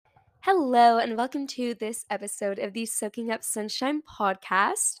Hello, and welcome to this episode of the Soaking Up Sunshine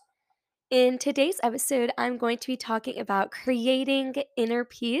podcast. In today's episode, I'm going to be talking about creating inner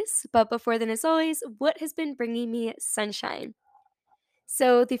peace. But before then, as always, what has been bringing me sunshine?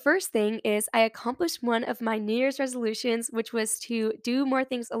 So, the first thing is I accomplished one of my New Year's resolutions, which was to do more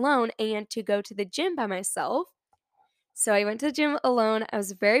things alone and to go to the gym by myself. So, I went to the gym alone. I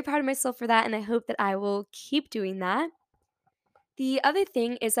was very proud of myself for that, and I hope that I will keep doing that. The other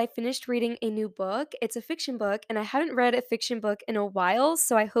thing is I finished reading a new book. It's a fiction book, and I haven't read a fiction book in a while,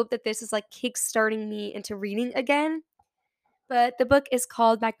 so I hope that this is like kickstarting me into reading again. But the book is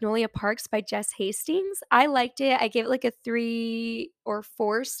called Magnolia Parks by Jess Hastings. I liked it. I gave it like a 3 or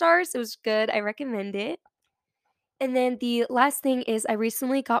 4 stars. It was good. I recommend it. And then the last thing is I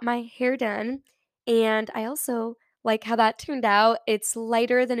recently got my hair done, and I also like how that turned out. It's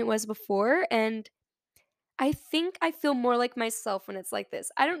lighter than it was before, and I think I feel more like myself when it's like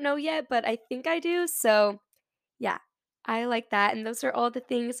this. I don't know yet, but I think I do. So, yeah, I like that. And those are all the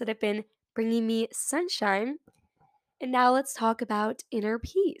things that have been bringing me sunshine. And now let's talk about inner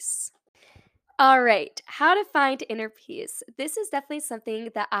peace. All right, how to find inner peace. This is definitely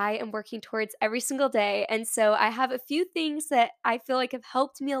something that I am working towards every single day. And so I have a few things that I feel like have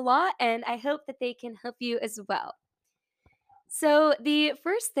helped me a lot, and I hope that they can help you as well. So, the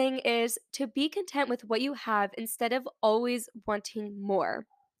first thing is to be content with what you have instead of always wanting more.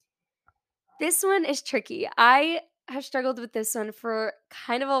 This one is tricky. I have struggled with this one for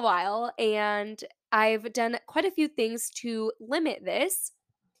kind of a while, and I've done quite a few things to limit this.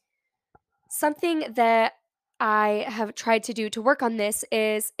 Something that I have tried to do to work on this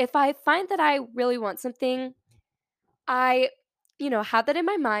is if I find that I really want something, I have that in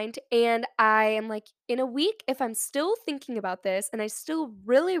my mind, and I am like, in a week, if I'm still thinking about this and I still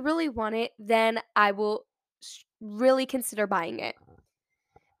really, really want it, then I will really consider buying it.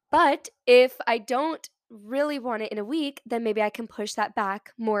 But if I don't really want it in a week, then maybe I can push that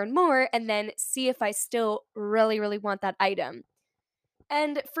back more and more and then see if I still really, really want that item.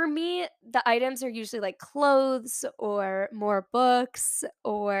 And for me, the items are usually like clothes or more books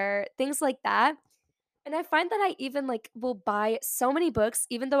or things like that. And I find that I even, like, will buy so many books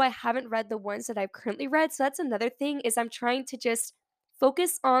even though I haven't read the ones that I've currently read, so that's another thing is I'm trying to just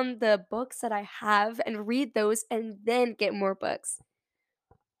focus on the books that I have and read those and then get more books.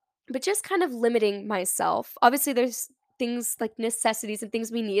 But just kind of limiting myself. Obviously, there's things like necessities and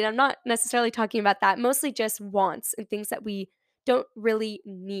things we need. I'm not necessarily talking about that, mostly just wants and things that we don't really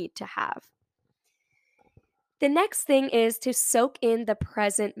need to have. The next thing is to soak in the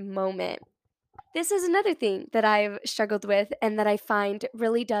present moment. This is another thing that I've struggled with and that I find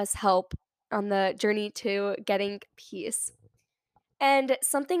really does help on the journey to getting peace. And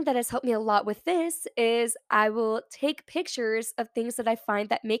something that has helped me a lot with this is I will take pictures of things that I find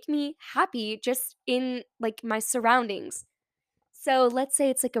that make me happy just in like my surroundings. So let's say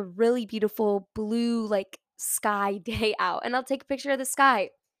it's like a really beautiful blue like sky day out and I'll take a picture of the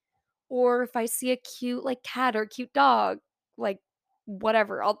sky, or if I see a cute, like, cat or cute dog, like,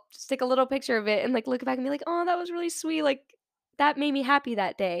 whatever, I'll just take a little picture of it and, like, look back and be like, "Oh, that was really sweet, like, that made me happy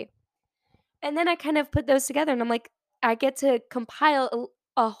that day." And then I kind of put those together and I'm like, I get to compile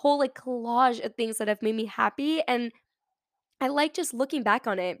a whole, like, collage of things that have made me happy, and I like just looking back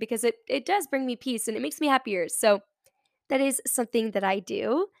on it because it does bring me peace and it makes me happier, so that is something that I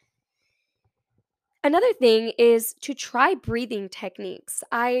do. Another thing is to try breathing techniques.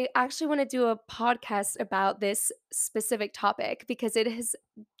 I actually want to do a podcast about this specific topic because it has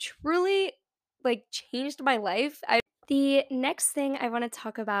truly like changed my life. The next thing I want to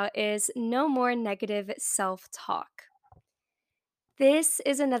talk about is no more negative self-talk. This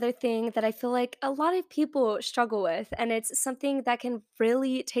is another thing that I feel like a lot of people struggle with, and it's something that can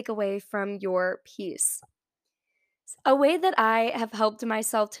really take away from your peace. A way that I have helped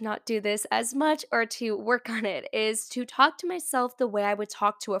myself to not do this as much or to work on it is to talk to myself the way I would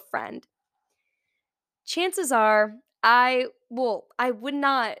talk to a friend. Chances are I would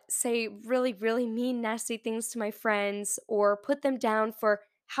not say really, really mean, nasty things to my friends or put them down for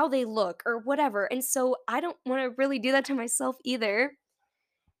how they look or whatever. And so I don't want to really do that to myself either.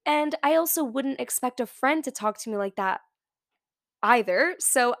 And I also wouldn't expect a friend to talk to me like that either.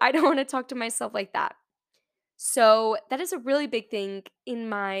 So I don't want to talk to myself like that. So that is a really big thing in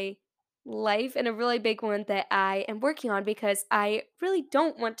my life and a really big one that I am working on because I really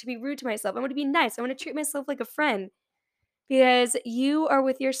don't want to be rude to myself. I want to be nice. I want to treat myself like a friend because you are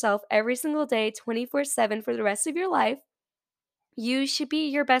with yourself every single day, 24/7 for the rest of your life. You should be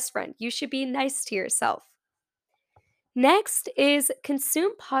your best friend. You should be nice to yourself. Next is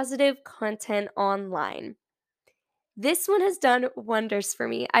consume positive content online. This one has done wonders for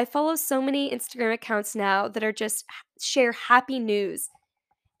me. I follow so many Instagram accounts now that are just share happy news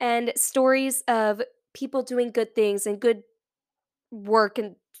and stories of people doing good things and good work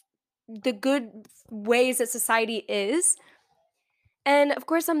and the good ways that society is. And of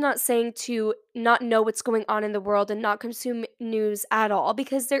course, I'm not saying to not know what's going on in the world and not consume news at all,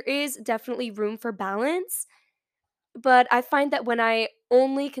 because there is definitely room for balance. But I find that when I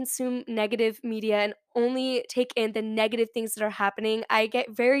only consume negative media and only take in the negative things that are happening, I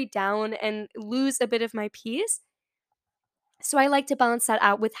get very down and lose a bit of my peace. So I like to balance that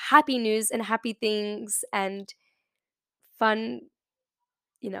out with happy news and happy things and fun,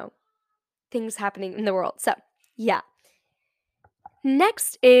 you know, things happening in the world. So, yeah.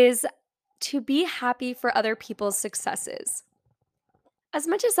 Next is to be happy for other people's successes. As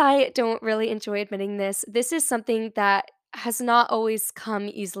much as I don't really enjoy admitting this, this is something that has not always come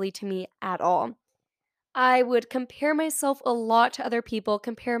easily to me at all. I would compare myself a lot to other people,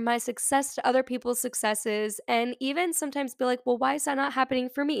 compare my success to other people's successes, and even sometimes be like, well, why is that not happening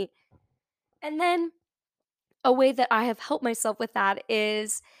for me? And then a way that I have helped myself with that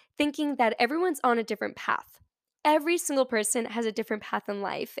is thinking that everyone's on a different path. Every single person has a different path in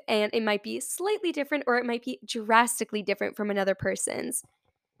life, and it might be slightly different or it might be drastically different from another person's.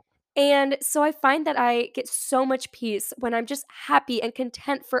 And so I find that I get so much peace when I'm just happy and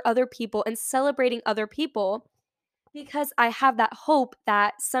content for other people and celebrating other people because I have that hope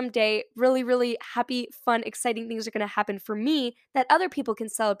that someday really, really happy, fun, exciting things are going to happen for me that other people can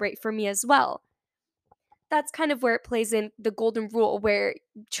celebrate for me as well. That's kind of where it plays in the golden rule where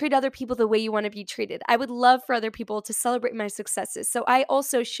treat other people the way you want to be treated. I would love for other people to celebrate my successes. So I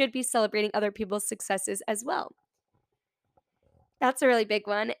also should be celebrating other people's successes as well. That's a really big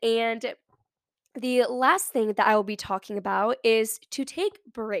one. And the last thing that I will be talking about is to take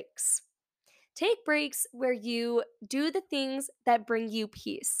breaks. Take breaks where you do the things that bring you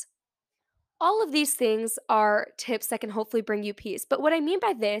peace. All of these things are tips that can hopefully bring you peace. But what I mean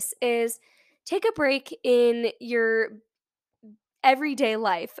by this is take a break in your everyday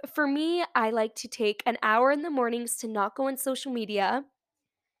life. For me, I like to take an hour in the mornings to not go on social media.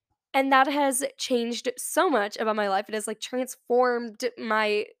 And that has changed so much about my life. It has like transformed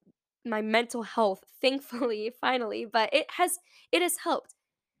my mental health, thankfully, finally, but it has helped.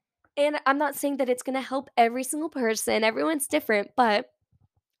 And I'm not saying that it's gonna help every single person. Everyone's different, but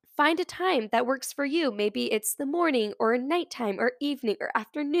find a time that works for you. Maybe it's the morning or nighttime or evening or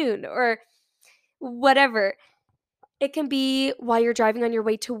afternoon or whatever. It can be while you're driving on your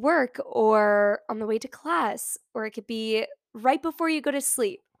way to work or on the way to class, or it could be right before you go to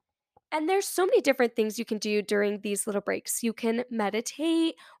sleep. And there's so many different things you can do during these little breaks. You can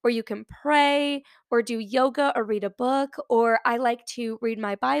meditate, or you can pray, or do yoga, or read a book, or I like to read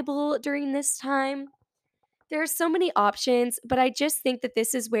my Bible during this time. There are so many options, but I just think that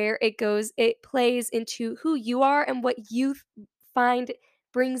this is where it plays into who you are and what you find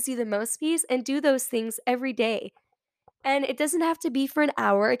brings you the most peace, and do those things every day. And it doesn't have to be for an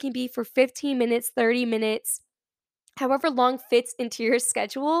hour, it can be for 15 minutes, 30 minutes, however long fits into your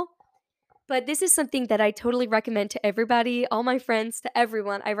schedule. But this is something that I totally recommend to everybody, all my friends, to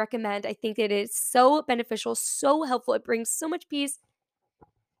everyone. I recommend. I think it is so beneficial, so helpful. It brings so much peace.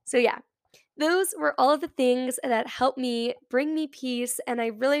 So, yeah, those were all of the things that help me bring me peace. And I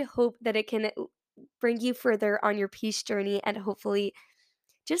really hope that it can bring you further on your peace journey and hopefully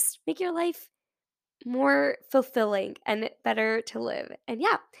just make your life more fulfilling and better to live. And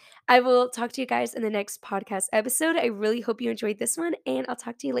yeah, I will talk to you guys in the next podcast episode. I really hope you enjoyed this one, and I'll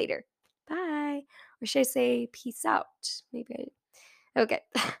talk to you later. Bye. Or should I say peace out? Maybe. Okay.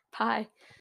 Bye.